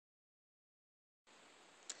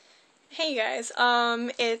Hey guys,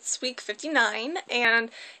 it's week 59, and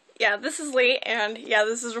yeah, this is late, and yeah,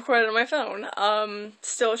 this is recorded on my phone.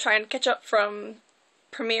 Still trying to catch up from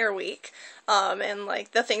premiere week, and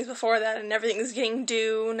like the things before that, and everything's getting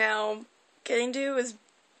due now. Getting due is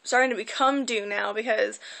starting to become due now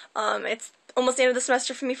because, it's almost the end of the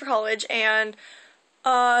semester for me for college, and,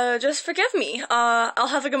 just forgive me. I'll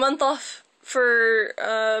have like a month off for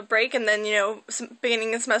break, and then, you know,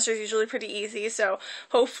 beginning of semester is usually pretty easy, so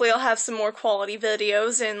hopefully I'll have some more quality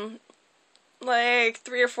videos in like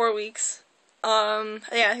 3 or 4 weeks. Yeah,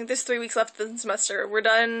 I think there's 3 weeks left in the semester. We're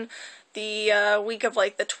done the week of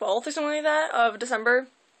like the 12th or something like that of December,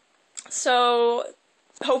 so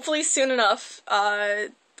hopefully soon enough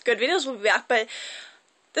good videos will be back. But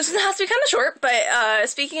this one has to be kind of short, but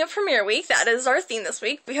speaking of premiere week, that is our theme this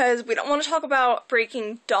week, because we don't want to talk about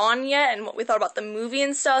Breaking Dawn yet and what we thought about the movie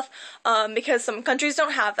and stuff, because some countries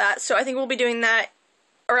don't have that, so I think we'll be doing that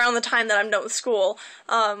around the time that I'm done with school,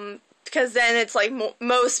 because then it's like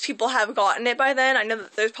most people have gotten it by then. I know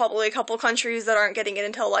that there's probably a couple countries that aren't getting it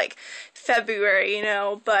until like February, you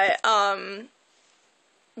know, but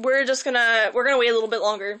we're gonna wait a little bit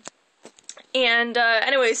longer. And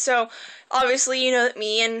anyway, so obviously you know that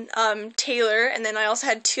me and Taylor, and then I also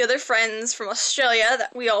had 2 other friends from Australia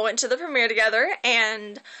that we all went to the premiere together,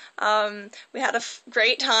 and we had a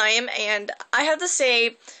great time. And I have to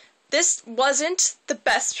say, this wasn't the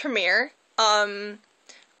best premiere.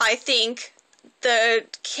 I think the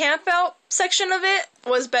camp out section of it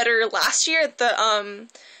was better last year at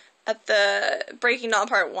the Breaking Dawn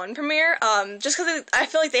Part 1 premiere, just because I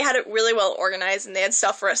feel like they had it really well organized, and they had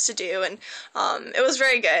stuff for us to do, and it was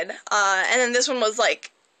very good. And then this one was,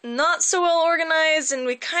 like, not so well organized, and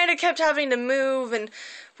we kind of kept having to move, and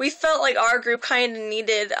we felt like our group kind of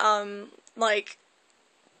needed, like,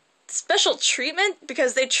 special treatment,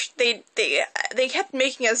 because they kept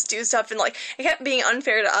making us do stuff, and like it kept being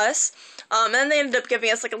unfair to us. And then they ended up giving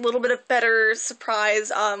us like a little bit of better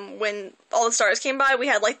surprise when all the stars came by. We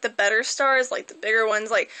had like the better stars, like the bigger ones,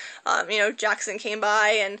 like you know, Jackson came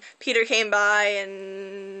by and Peter came by,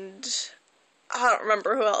 and I don't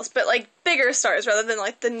remember who else, but like bigger stars rather than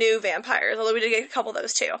like the new vampires, although we did get a couple of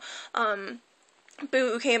those too.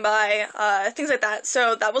 Boo came by, things like that,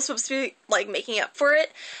 so that was supposed to be, like, making up for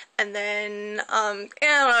it. And then, yeah, I don't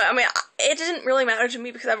know, I mean, it didn't really matter to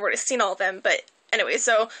me because I've already seen all of them, but anyway,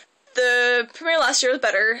 so the premiere last year was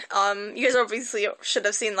better. You guys obviously should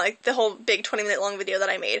have seen, like, the whole big 20-minute long video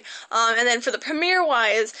that I made. And then for the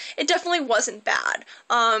premiere-wise, it definitely wasn't bad.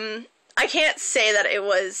 I can't say that it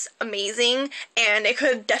was amazing, and it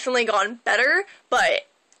could have definitely gone better, but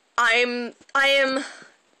I am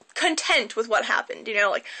content with what happened, you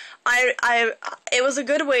know, like, it was a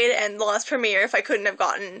good way to end the last premiere if I couldn't have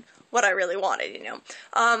gotten what I really wanted, you know.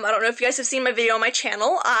 I don't know if you guys have seen my video on my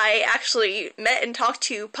channel. I actually met and talked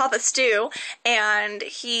to Papa Stu, and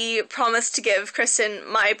he promised to give Kristen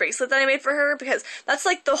my bracelet that I made for her, because that's,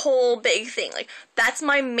 like, the whole big thing. Like, that's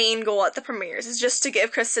my main goal at the premieres, is just to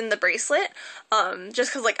give Kristen the bracelet,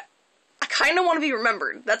 just because, like, I kind of want to be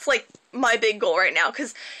remembered. That's, like, my big goal right now,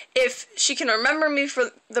 because if she can remember me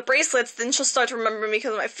for the bracelets, then she'll start to remember me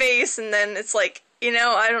because of my face, and then it's like, you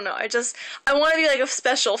know, I don't know, I want to be, like, a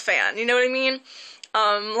special fan, you know what I mean?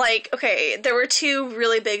 Like, okay, there were 2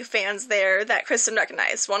 really big fans there that Kristen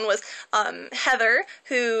recognized. One was, Heather,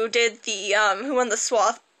 who did the, who won the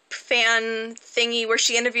Swath fan thingy where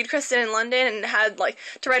she interviewed Kristen in London and had, like,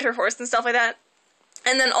 to ride her horse and stuff like that.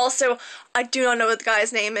 And then also, I do not know what the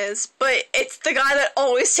guy's name is, but it's the guy that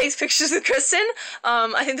always takes pictures with Kristen.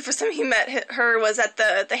 I think the first time he met her was at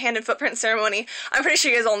the hand and footprint ceremony. I'm pretty sure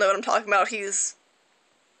you guys all know what I'm talking about. He's,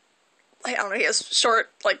 I don't know, he has short,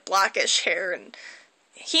 like, blackish hair, and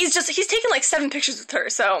he's taken, like, 7 pictures with her,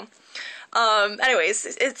 so,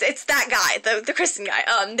 anyways, it's that guy, the Kristen guy.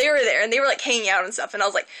 They were there, and they were, like, hanging out and stuff, and I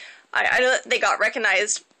was like, I know that they got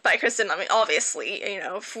recognized by Kristen. I mean, obviously, you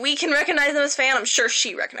know, if we can recognize them as fans, I'm sure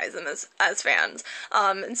she recognized them as fans.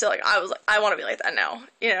 And so, like, I was like, I want to be like that now,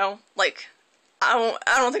 you know? Like, I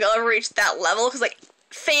don't think I'll ever reach that level, because, like,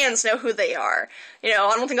 fans know who they are. You know,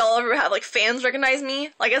 I don't think I'll ever have, like, fans recognize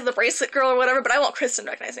me, like, as the bracelet girl or whatever, but I want Kristen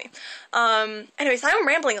to recognize me. Anyways, I'm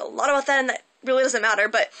rambling a lot about that, and that really doesn't matter,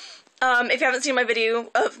 but if you haven't seen my video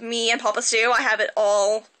of me and Papa Stu, I have it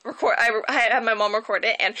all I had my mom record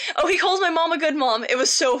it, and, oh, he calls my mom a good mom. It was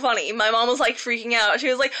so funny. My mom was, like, freaking out. She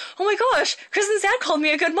was like, oh my gosh, Kristen's dad called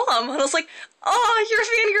me a good mom. And I was like, oh, you're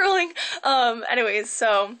fangirling. Anyways,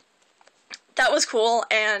 so, that was cool,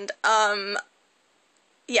 and,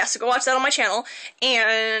 yeah, so go watch that on my channel,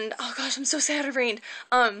 and, oh gosh, I'm so sad it rained.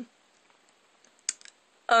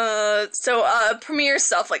 Premiere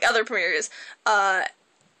stuff, like other premieres,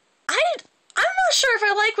 I'm not sure if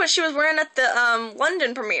I like what she was wearing at the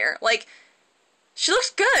London premiere. Like, she looks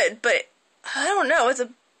good, but I don't know, it's a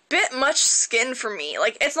bit much skin for me.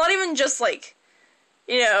 Like, it's not even just like,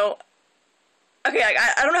 you know, okay, like,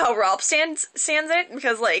 I don't know how Rob stands it,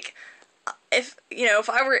 because like, if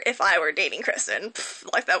I were dating Kristen,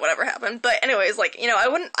 like, that would ever happen. But anyways, like, you know, I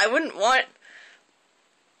wouldn't want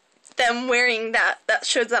them wearing that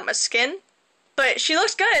shows that much skin. But she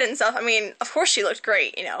looked good and stuff. I mean, of course she looked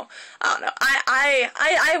great, you know. I don't know.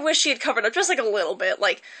 I wish she had covered up just like a little bit.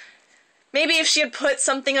 Like, maybe if she had put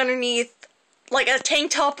something underneath, like a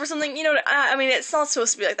tank top or something, you know. I mean, it's not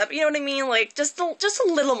supposed to be like that, but you know what I mean? Like, just a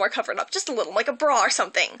little more covered up. Just a little, like a bra or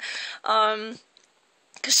something. Because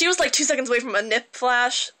she was like 2 seconds away from a nip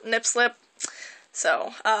slip.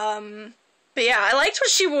 So, but yeah, I liked what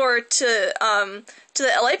she wore to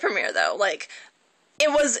the LA premiere, though. Like, it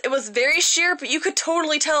was very sheer, but you could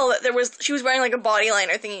totally tell that she was wearing like a body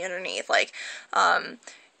liner thingy underneath. Like,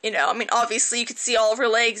 you know, I mean, obviously you could see all of her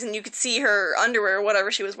legs and you could see her underwear or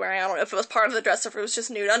whatever she was wearing. I don't know if it was part of the dress or if it was just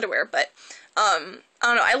nude underwear, but, I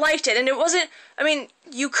don't know, I liked it. And it wasn't, I mean,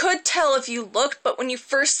 you could tell if you looked, but when you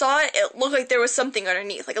first saw it, it looked like there was something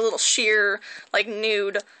underneath, like a little sheer, like,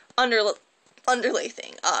 nude underlay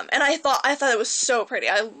thing. And I thought it was so pretty.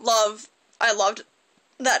 I loved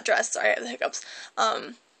that dress. Sorry, I have the hiccups.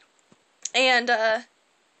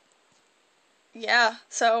 Yeah,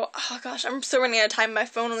 so, oh gosh, I'm still running out of time. My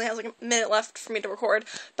phone only has like a minute left for me to record.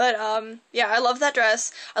 But, yeah, I love that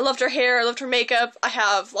dress. I loved her hair. I loved her makeup. I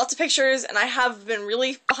have lots of pictures, and I have been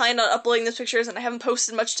really behind on uploading those pictures, and I haven't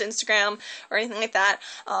posted much to Instagram or anything like that.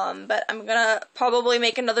 But I'm gonna probably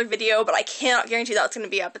make another video, but I cannot guarantee that it's gonna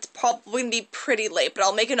be up. It's probably gonna be pretty late, but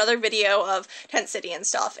I'll make another video of Tent City and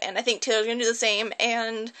stuff, and I think Taylor's gonna do the same,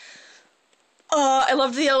 and, I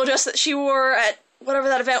loved the yellow dress that she wore at whatever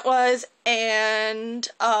that event was, and,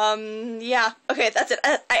 yeah, okay, that's it.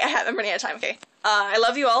 I'm running out of time, okay. I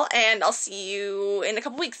love you all, and I'll see you in a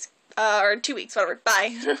couple weeks, or 2 weeks, whatever.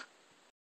 Bye.